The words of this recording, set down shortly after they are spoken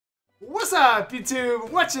What's up, YouTube?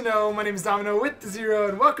 What you know? My name is Domino with the Zero,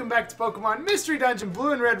 and welcome back to Pokemon Mystery Dungeon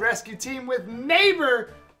Blue and Red Rescue Team with Neighbor.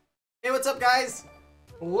 Hey, what's up, guys?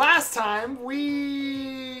 Last time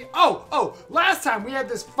we... Last time we had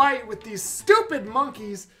this fight with these stupid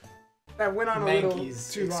monkeys that went on a little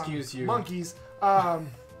too long. Excuse you. Monkeys.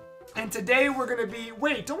 And today we're gonna be...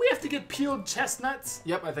 Wait, don't we have to get peeled chestnuts?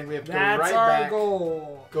 Yep, I think we have to That's go right our back.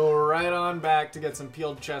 goal. Go right on back to get some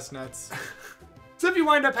peeled chestnuts. So if you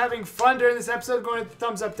wind up having fun during this episode, go and hit the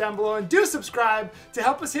thumbs up down below and do subscribe to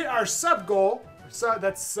help us hit our sub goal.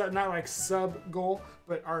 That's not like sub goal,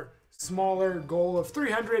 but our smaller goal of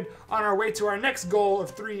 300 on our way to our next goal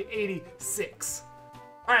of 386.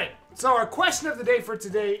 All right, so our question of the day for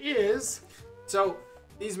today is... So,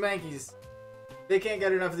 these mankeys, they can't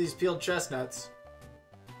get enough of these peeled chestnuts.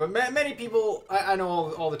 But many people, I know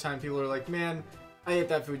all the time, people are like, man, I ate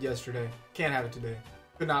that food yesterday. Can't have it today.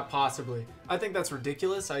 Could not possibly. I think that's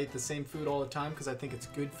ridiculous. I eat the same food all the time because I think it's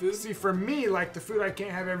good food. See, for me, like, the food I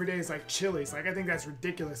can't have every day is like Chili's. Like, I think that's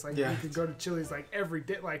ridiculous. Like, you could go to Chili's like every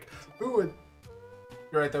day. Like, who would...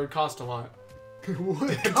 You're right, that would cost a lot. It would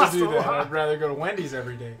To cost do a that, lot. I'd rather go to Wendy's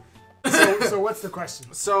every day. So what's the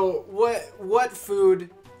question? So what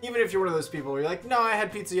food, even if you're one of those people where you're like, no, I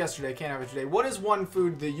had pizza yesterday, can't have it today. What is one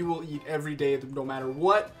food that you will eat every day no matter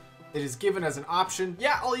what? It is given as an option.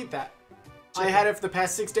 Yeah, I'll eat that. Chicken. I had it for the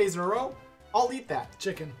past 6 days in a row. I'll eat that.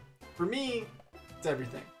 Chicken. For me, it's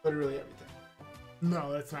everything. Literally everything.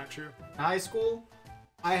 No, that's not true. In high school,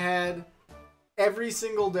 I had every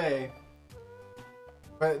single day,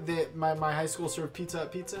 but my high school served Pizza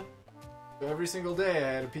Hut pizza. So every single day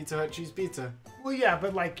I had a Pizza Hut cheese pizza. Well, yeah,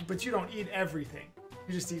 but you don't eat everything.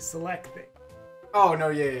 You just eat select things. Oh, no,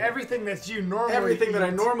 yeah. Everything that you normally Everything that I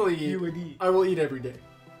normally eat, you would eat. I will eat every day.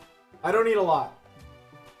 I don't eat a lot.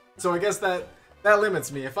 So I guess that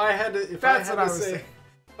limits me. If I had to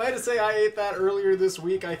say I ate that earlier this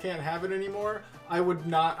week, I can't have it anymore. I would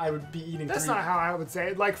be eating. That's not how I would say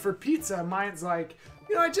it. Like for pizza, mine's like,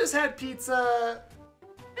 I just had pizza.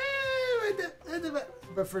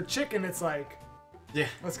 But for chicken, it's like, yeah,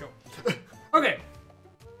 let's go. Okay.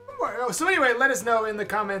 So anyway, let us know in the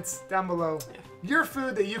comments down below your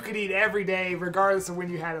food that you could eat every day, regardless of when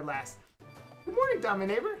you had it last. Good morning, Dom, my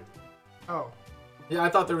neighbor. Oh. Yeah, I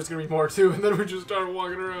thought there was gonna be more too, and then we just started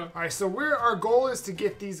walking around. All right, so our goal is to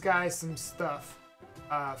get these guys some stuff.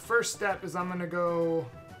 First step is I'm gonna go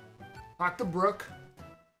talk to Brooke.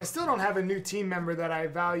 I still don't have a new team member that I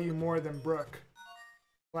value more than Brooke.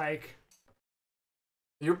 Like,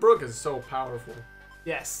 your Brooke is so powerful.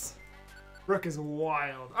 Yes, Brooke is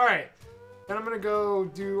wild. All right, then I'm gonna go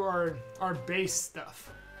do our base stuff.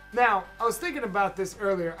 Now, I was thinking about this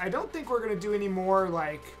earlier. I don't think we're gonna do any more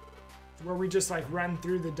like where we just like run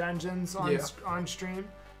through the dungeons on stream.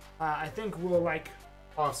 I think we'll like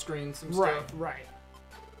off screen some stuff. Right.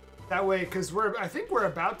 That way, because I think we're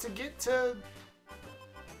about to get to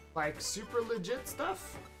like super legit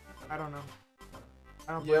stuff. I don't know.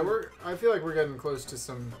 I feel like we're getting close to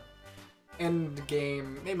some end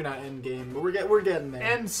game. Maybe not end game, but we're getting there.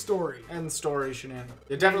 End story shenanigans.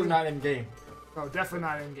 Yeah, definitely not end game. Oh, definitely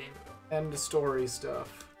not end game. End story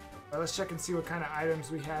stuff. Let's check and see what kind of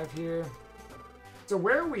items we have here. So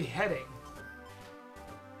where are we heading?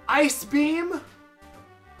 Ice Beam?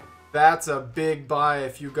 That's a big buy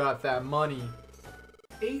if you got that money.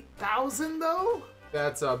 8,000 though?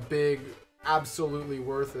 That's a big, absolutely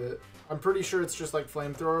worth it. I'm pretty sure it's just like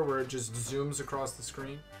Flamethrower where it just zooms across the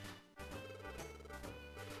screen.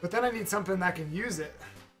 But then I need something that can use it.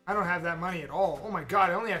 I don't have that money at all. Oh my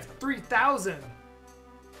god, I only have 3,000.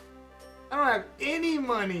 I don't have any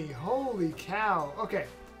money. Holy cow. Okay.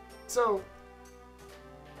 So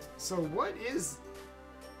what is,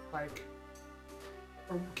 like,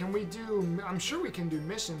 or can we do, I'm sure we can do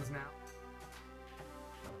missions now.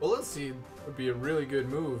 Well, let's see. It would be a really good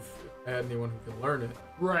move if I had anyone who can learn it.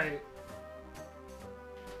 Right.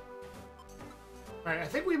 Alright, I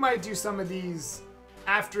think we might do some of these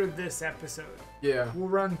after this episode. Yeah. We'll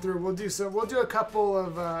run through, we'll do a couple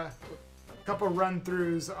of,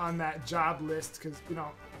 run-throughs on that job list, because,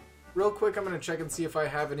 Real quick, I'm going to check and see if I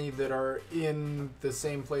have any that are in the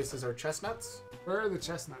same place as our chestnuts. Where are the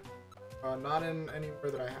chestnuts? Not in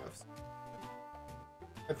anywhere that I have.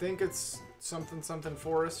 I think it's something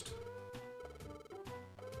forest.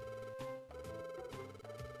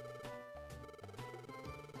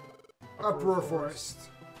 Uproar Forest.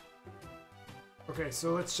 Okay,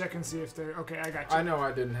 so let's check and see if they're... Okay, I got you. I know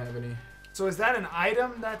I didn't have any. So is that an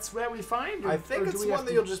item that we find? I think it's one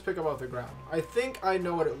that you'll just pick up off the ground. I think I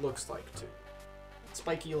know what it looks like, too.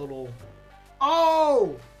 Spiky little...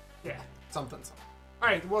 Oh! Yeah. Something.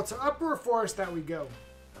 Alright, well, to Uproar Forest that we go.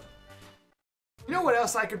 You know what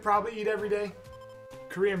else I could probably eat every day?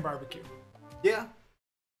 Korean barbecue. Yeah.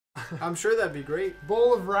 I'm sure that'd be great.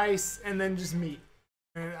 Bowl of rice and then just meat.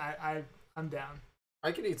 And I'm down.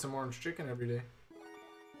 I could eat some orange chicken every day.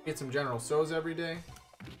 Eat some General Tso's every day.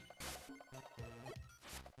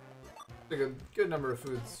 Like a good number of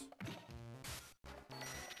foods.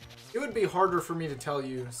 It would be harder for me to tell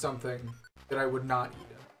you something that I would not eat.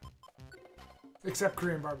 Except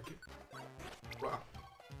Korean barbecue. Wow.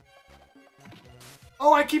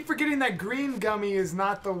 Oh, I keep forgetting that green gummy is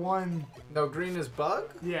not the one. No, green is bug?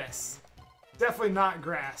 Yes. Definitely not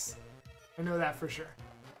grass. I know that for sure.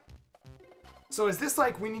 So is this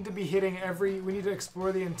like we need to be hitting we need to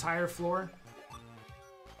explore the entire floor?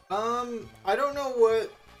 I don't know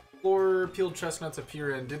what floor peeled chestnuts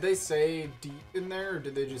appear in. Did they say deep in there, or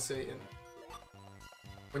did they just say in?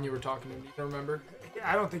 When you were talking to me, you don't remember?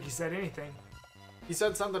 I don't think he said anything. He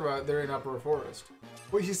said something about they're in Upper Forest.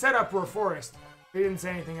 Well, he said Upper Forest. He didn't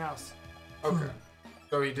say anything else. Okay.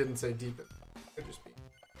 So he didn't say deep in. Could just be.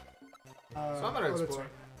 So I'm gonna explore. Right.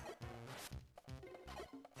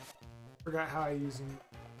 Forgot how I use them.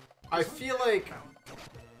 I feel like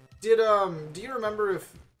do you remember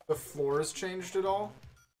if the floors changed at all?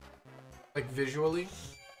 Like visually?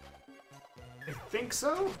 I think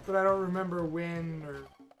so, but I don't remember when or...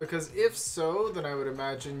 Because if so, then I would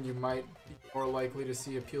imagine you might be more likely to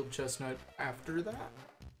see a peeled chestnut after that.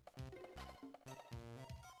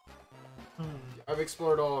 I've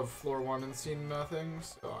explored all of floor 1 and seen nothing,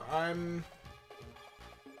 so I'm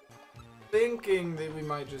thinking that we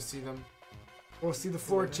might just see them. We'll see the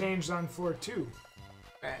floor changed on floor 2.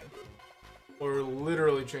 Bang. Or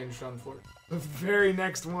literally changed on floor. The very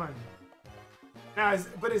next one. Now,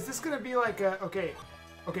 but is this gonna be like a... Okay,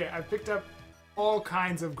 I picked up all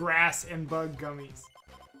kinds of grass and bug gummies.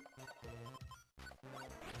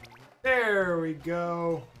 There we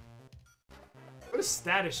go. What does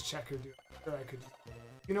status checker do? That I could...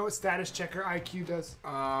 You know what status checker IQ does?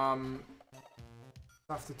 Off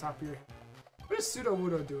the top of your head. What is Pseudo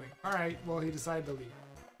Wudo doing? Alright, well he decided to leave.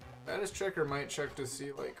 Status checker might check to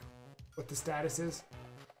see like what the status is.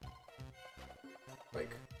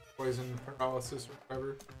 Like poison paralysis or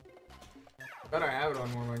whatever. Bet I have it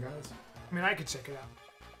on one of my guys. I mean I could check it out.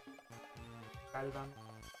 Got it on.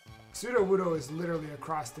 Pseudo Wudo is literally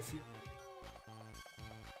across the field.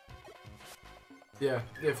 Yeah,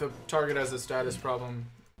 if a target has a status problem,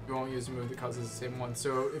 you won't use a move that causes the same one.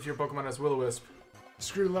 So if your Pokemon has Will-O-Wisp,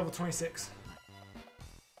 screw level 26.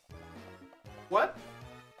 What?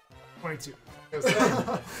 22.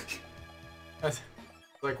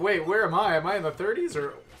 Like, wait, where am I? Am I in the 30s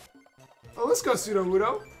or? Oh, let's go, Pseudo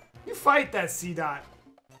Wudo. You fight that C-Dot.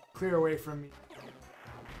 Clear away from me.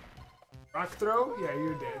 Rock throw? Yeah,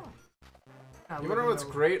 you're dead. You wanna know what's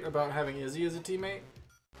great about having Izzy as a teammate?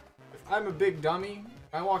 If I'm a big dummy,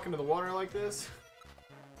 I walk into the water like this,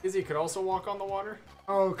 Izzy could also walk on the water.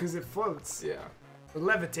 Oh, because it floats. Yeah. Or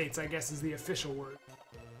levitates, I guess, is the official word.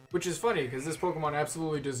 Which is funny, because this Pokemon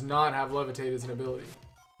absolutely does not have Levitate as an ability.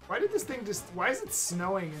 Why did this thing just... Why is it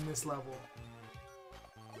snowing in this level?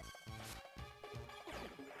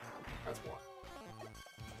 That's why.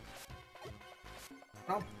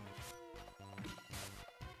 Oh.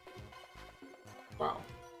 Wow.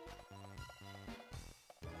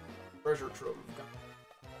 Treasure trove.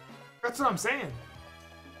 That's what I'm saying.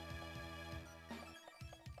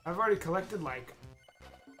 I've already collected like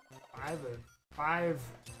 5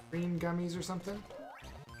 green gummies or something.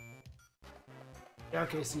 Yeah,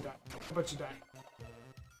 okay, C-Dot. How about you die?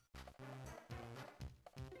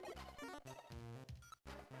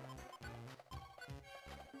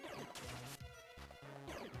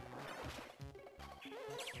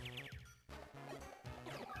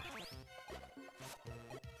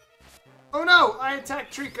 Oh no! I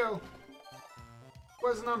attacked Trico!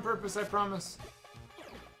 Wasn't on purpose, I promise.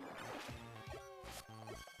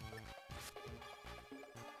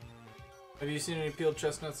 Have you seen any peeled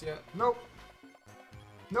chestnuts yet? Nope.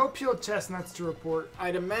 No peeled chestnuts to report.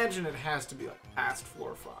 I'd imagine it has to be like past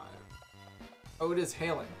floor 5. Oh, it is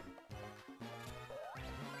hailing.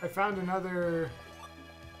 I found another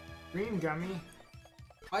green gummy.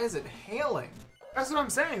 Why is it hailing? That's what I'm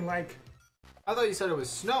saying, like... I thought you said it was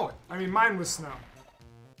snowing. I mean, mine was snow.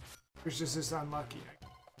 Which is just unlucky.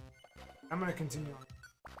 I'm gonna continue on.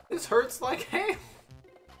 This hurts like hail.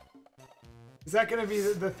 Is that gonna be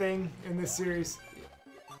the thing in this series?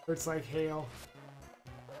 Where it's like hail?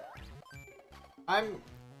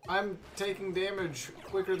 I'm taking damage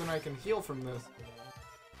quicker than I can heal from this.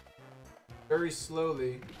 Very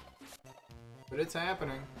slowly. But it's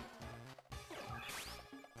happening.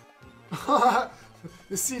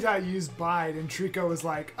 The C-Dot used Bide and Trico was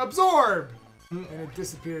like, absorb! and it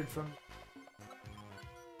disappeared from.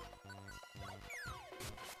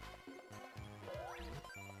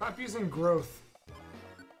 Stop using growth.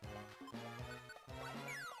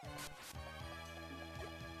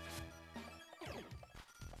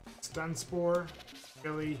 Stun Spore.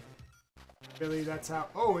 Really, that's how.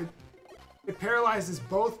 Oh, it paralyzes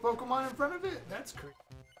both Pokemon in front of it? That's crazy.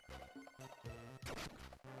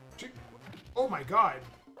 Oh my god.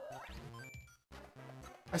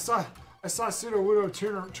 I saw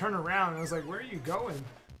Sudowoodo turn around and I was like, where are you going?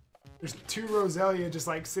 There's two Roselia just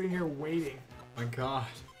like sitting here waiting. Oh my god.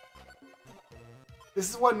 This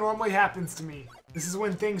is what normally happens to me. This is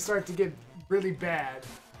when things start to get really bad.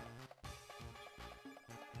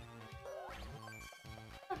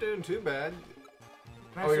 Not doing too bad.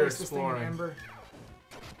 Can I fix this thing in Ember?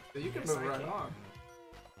 So you can move right on.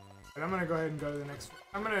 But I'm gonna go ahead and go to the next one.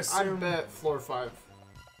 I'm gonna assume. I bet floor 5.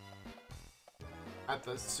 At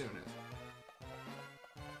the soonest.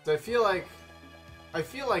 So I feel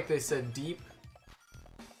like they said deep.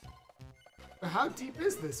 But how deep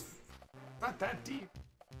is this? Not that deep.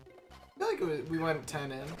 I feel like we went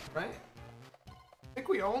 10 in, right? I think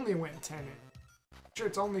we only went 10 in. I'm sure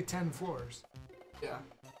it's only 10 floors. Yeah.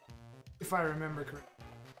 If I remember correctly.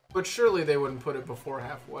 But surely they wouldn't put it before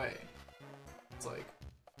halfway. It's like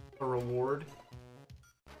a reward.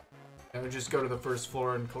 And would just go to the first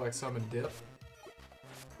floor and collect some and dip.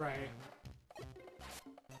 Right.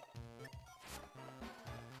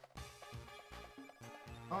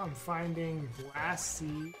 Oh, I'm finding Blast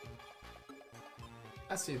Seed.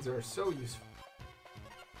 Blast Seeds are so useful.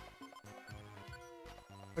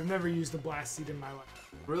 I've never used a Blast Seed in my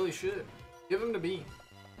life. Really should. Give them to me.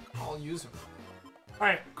 I'll use them. All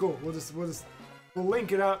right, cool. We'll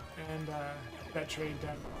link it up and get that trade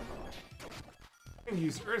done. I'm gonna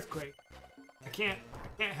use Earthquake. I can't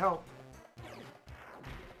help.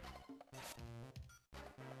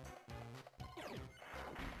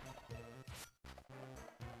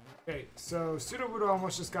 Okay, so Sudowoodo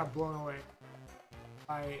almost just got blown away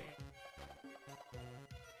by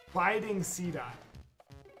Biting Seedot.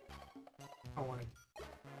 I want it.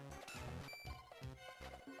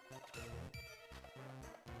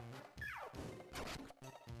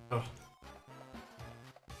 Ugh.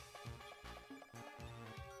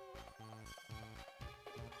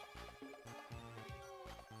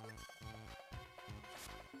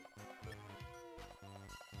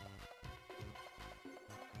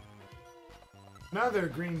 Another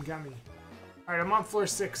green gummy. Alright, I'm on floor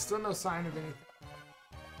 6. Still no sign of anything.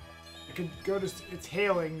 I could go to... It's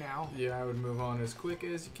hailing now. Yeah, I would move on as quick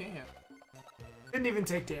as you can. Didn't even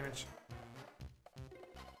take damage.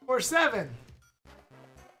 Floor 7!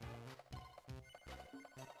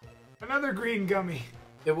 Another green gummy.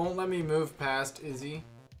 It won't let me move past Izzy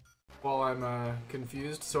while I'm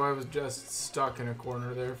confused, so I was just stuck in a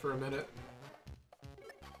corner there for a minute.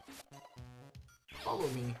 Follow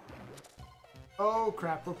me. Oh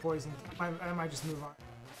crap, we're poisoned. I might just move on.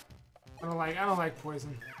 I don't like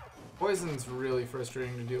poison. Poison's really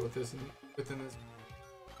frustrating to deal with within this.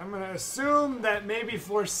 I'm gonna assume that maybe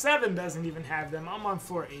floor 7 doesn't even have them. I'm on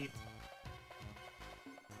floor 8.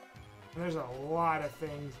 And there's a lot of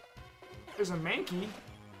things. There's a Mankey.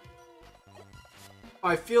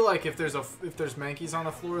 I feel like if there's Mankeys on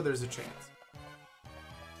the floor, there's a chance.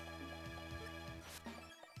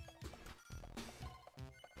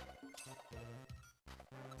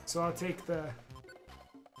 So I'll take the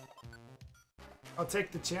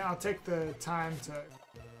time to.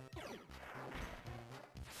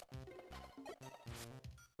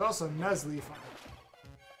 There's also Nuzleaf.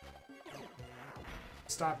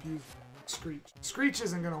 Stop using Screech. Screech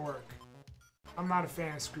isn't gonna work. I'm not a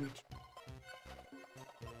fan of Screech.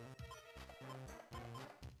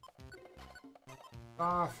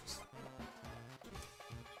 Off.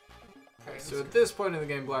 Okay, so at this point in the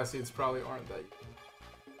game, Blast Seeds probably aren't that.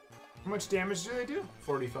 How much damage do they do?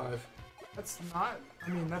 45. That's not. I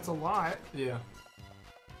mean, that's a lot. Yeah.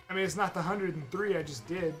 I mean, it's not the 103 I just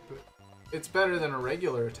did, but. It's better than a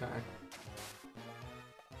regular attack.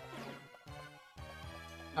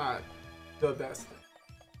 Not the best thing.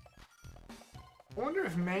 I wonder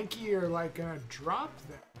if Mankey are like gonna drop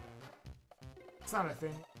them. It's not a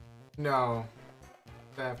thing. No.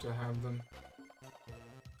 They have to have them.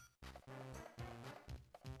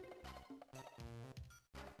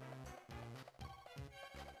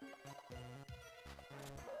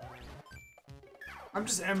 I'm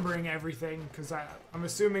just embering everything because I'm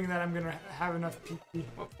assuming that I'm gonna have enough PP.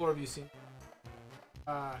 What floor have you seen?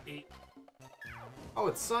 8. Oh,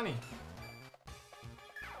 it's sunny.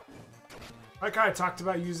 Like how I talked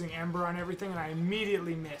about using Ember on everything and I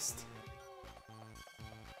immediately missed.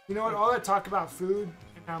 You know what? All that talk about food,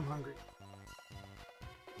 and now I'm hungry.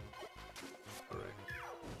 Alright.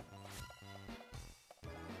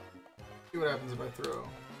 See what happens if I throw.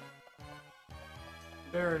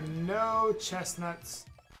 There are no chestnuts.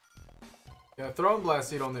 Yeah, throwing blast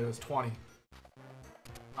seed only does 20.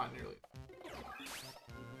 Not nearly.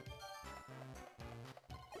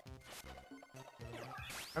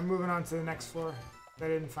 I'm moving on to the next floor. I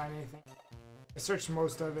didn't find anything. I searched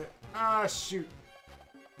most of it. Ah, shoot.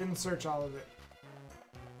 Didn't search all of it.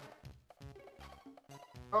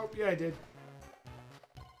 Oh, yeah, I did.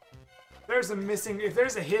 There's a missing... If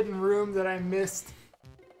there's a hidden room that I missed...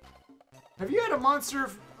 Have you had a monster...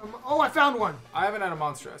 Oh, I found one. I haven't had a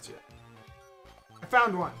monster house yet. I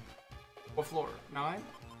found one. What floor? 9?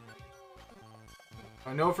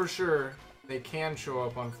 I know for sure they can show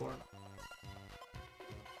up on floor.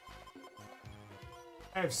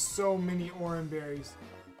 I have so many orange berries.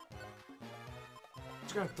 I'm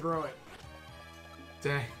just gonna throw it.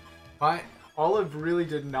 Dang. Olive really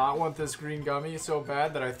did not want this green gummy so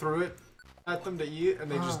bad that I threw it at them to eat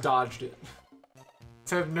and they just dodged it.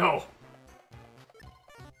 Said no.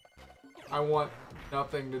 I want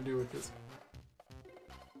nothing to do with this.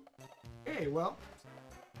 Hey, well.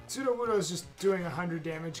 Sudowoodo's just doing 100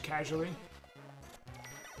 damage casually.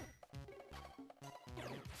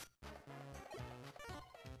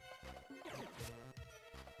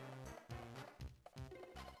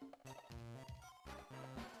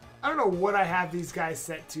 I don't know what I have these guys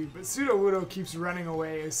set to, but Sudowoodo keeps running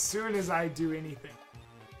away as soon as I do anything.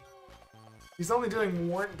 He's only doing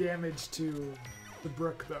warrant damage to the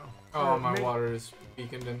brook, though. Oh, my water is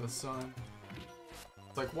beaconed in the sun.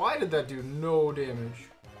 It's like, why did that do no damage?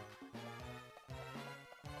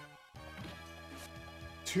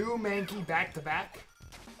 2 Mankey back to back.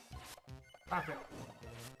 Stop it.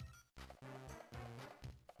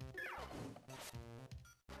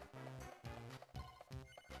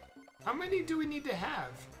 How many do we need to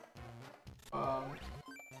have?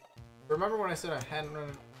 Remember when I said I hadn't run?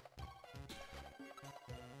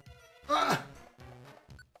 Ah!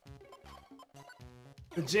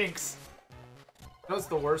 The jinx. That's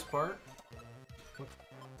the worst part.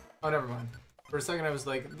 Oh, never mind. For a second I was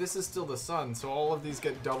like, this is still the sun, so all of these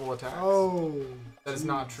get double attacks. Oh. That is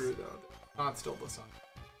not true, though. Not still the sun.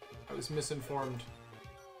 I was misinformed.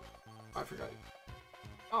 I forgot.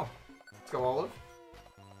 Oh. Let's go, Olive.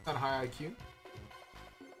 Not high IQ.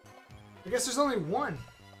 I guess there's only one.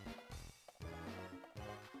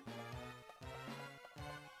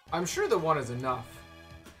 I'm sure the one is enough.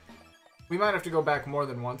 We might have to go back more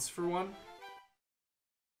than once for one.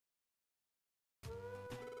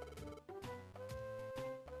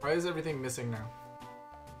 Why is everything missing now?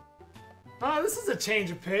 Oh, this is a change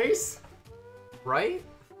of pace. Right?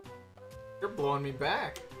 You're blowing me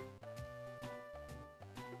back.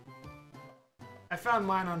 I found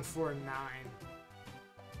mine on floor 9.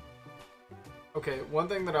 Okay, one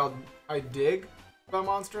thing that I dig about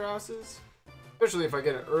monster houses, especially if I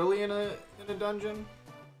get it early in a dungeon,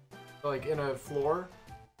 like in a floor.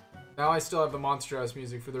 Now I still have the monster house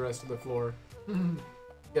music for the rest of the floor.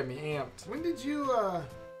 Get me amped. When did you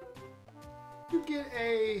get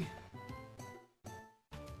a...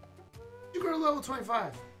 You go to level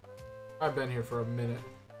 25? I've been here for a minute.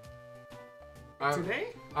 Today?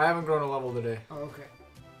 I haven't grown a level today. Oh, okay.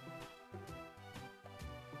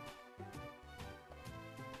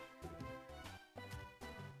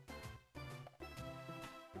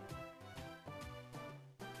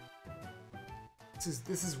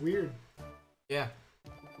 This is weird. Yeah.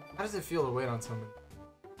 How does it feel to wait on somebody?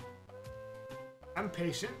 I'm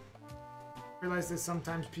patient. Realize that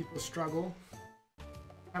sometimes people struggle,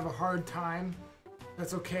 have a hard time.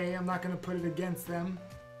 That's okay. I'm not going to put it against them.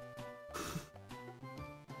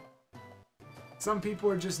 Some people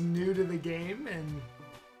are just new to the game, and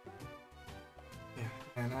yeah,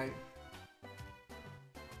 and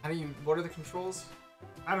how do you? What are the controls?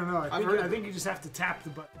 I don't know. I think you just have to tap the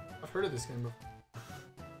button. I've heard of this game before.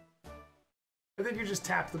 I think you just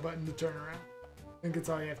tap the button to turn around. I think it's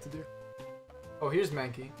all you have to do. Oh, here's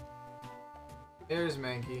Mankey. There's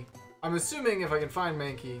Mankey. I'm assuming if I can find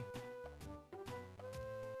Mankey.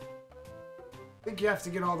 I think you have to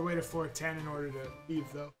get all the way to floor 10 in order to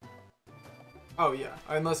leave, though. Oh yeah,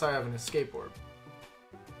 unless I have an escape orb.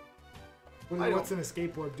 What's an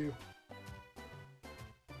escape orb do? You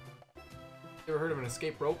ever heard of an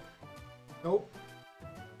escape rope? Nope.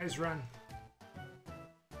 I just run.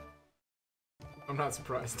 I'm not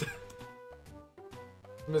surprised.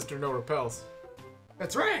 Mr. No Repels.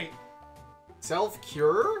 That's right!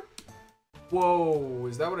 Self-cure? Whoa,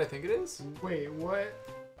 is that what I think it is? Wait, what?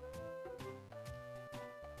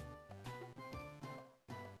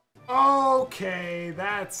 Okay,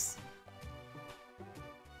 that's...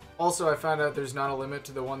 Also, I found out there's not a limit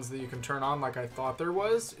to the ones that you can turn on like I thought there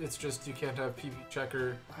was. It's just you can't have PV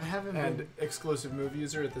Checker and exclusive move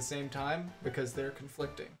user at the same time because they're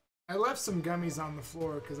conflicting. I left some gummies on the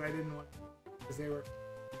floor because I didn't want... because they were...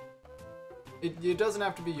 It doesn't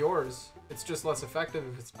have to be yours. It's just less effective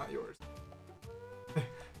if it's not yours.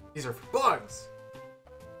 These are for bugs!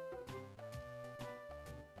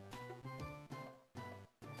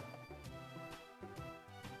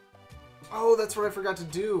 Oh, that's what I forgot to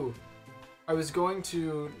do. I was going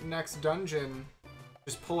to next dungeon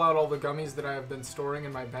just pull out all the gummies that I have been storing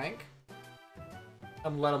in my bank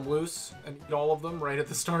and let them loose and eat all of them right at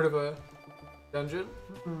the start of a dungeon.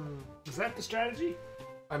 Is that the strategy?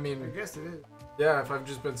 I mean, I guess it is. Yeah, if I've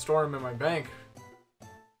just been storing them in my bank.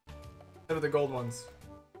 Instead of the gold ones.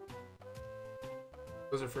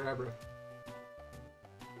 Those are for Abra.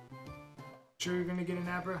 Sure you're gonna get an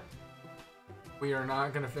Abra? We are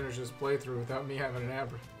not gonna finish this playthrough without me having an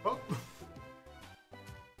Abra. Oh.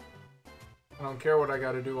 I don't care what I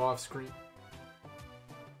gotta do off screen.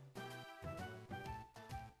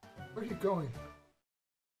 Where are you going?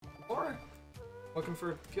 Or looking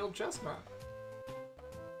for a peeled chestnut.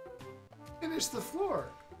 Finish the floor.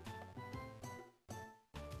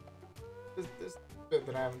 This bit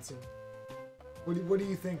that I haven't seen. What do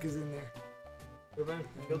you think is in there? Could have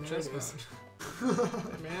been a peeled chestnut.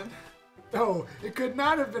 Hey, man. No, it could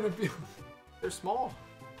not have been a peeled. They're small.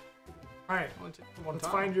 Alright, let's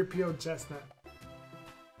find your peeled chestnut.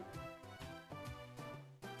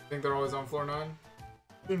 Think they're always on floor 9?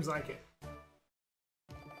 Seems like it.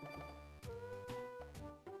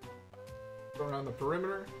 Go around the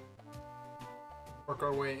perimeter. Work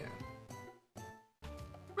our way in.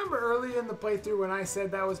 Remember early in the playthrough when I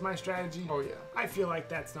said that was my strategy? Oh yeah. I feel like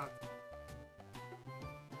that's not.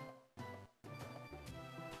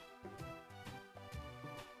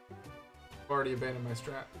 I've already abandoned my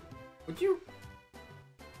strat. Would you?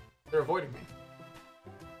 They're avoiding me.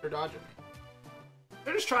 They're dodging me.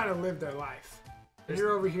 They're just trying to live their life. And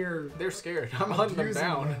you're over here. They're scared. I'm hunting them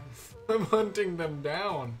down. I'm hunting them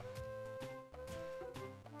down.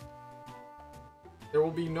 There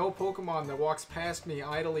will be no Pokemon that walks past me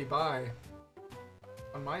idly by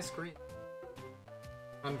on my screen.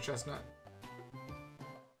 On a chestnut.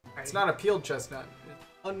 It's not a peeled chestnut. It's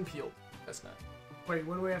unpeeled chestnut. Wait,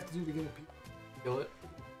 what do we have to do to get a peel? Peel it.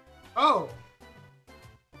 Oh!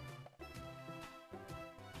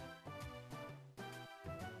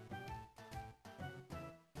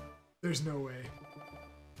 There's no way.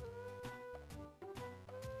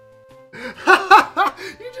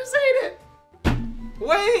 You just ate it!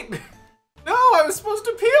 Wait! No, I was supposed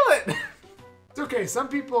to peel it! It's okay, some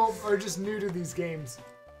people are just new to these games.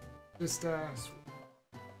 Just,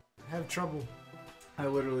 have trouble. I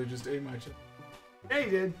literally just ate my chip. Yeah, you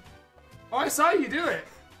did. Oh, I saw you do it!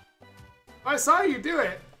 I saw you do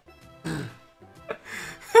it!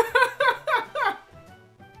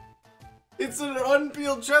 It's an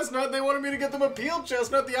unpeeled chestnut. They wanted me to get them a peeled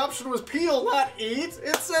chestnut. The option was peel, not eat.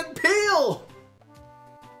 It said peel!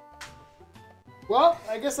 Well,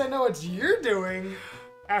 I guess I know what you're doing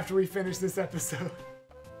after we finish this episode.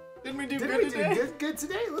 Didn't we do good today? Did good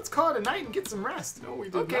today? Let's call it a night and get some rest. No, we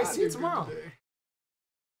did okay, not see you do tomorrow. Good today.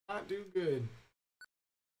 Not do good.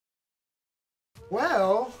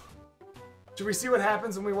 Well, should we see what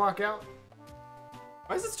happens when we walk out?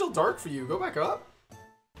 Why is it still dark for you? Go back up.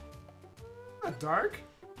 Not dark.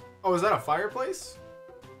 Oh, is that a fireplace?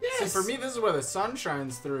 Yes. See, for me, this is where the sun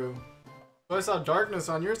shines through. So I saw darkness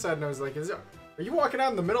on your side, and I was like, are you walking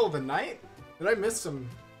out in the middle of the night? Did I miss some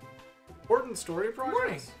important story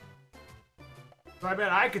progress? So I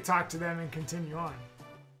bet I could talk to them and continue on.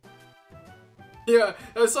 Yeah,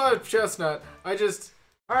 I saw a chestnut. I just...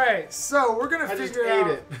 Alright, so we're going to figure out...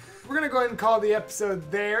 ate it. We're going to go ahead and call the episode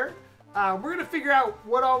there. We're going to figure out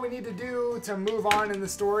what all we need to do to move on in the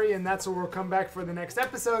story, and that's where we'll come back for the next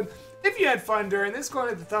episode. If you had fun during this, go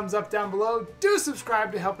ahead and hit the thumbs up down below. Do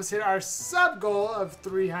subscribe to help us hit our sub goal of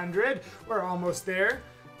 300. We're almost there.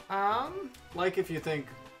 Like if you think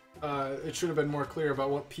it should have been more clear about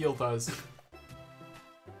what peel does.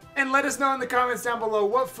 And let us know in the comments down below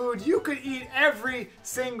what food you could eat every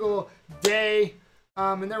single day.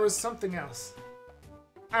 And there was something else.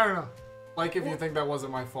 I don't know. Like if you think that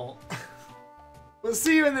wasn't my fault. We'll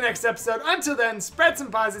see you in the next episode. Until then, spread some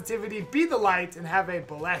positivity, be the light, and have a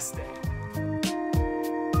blessed day.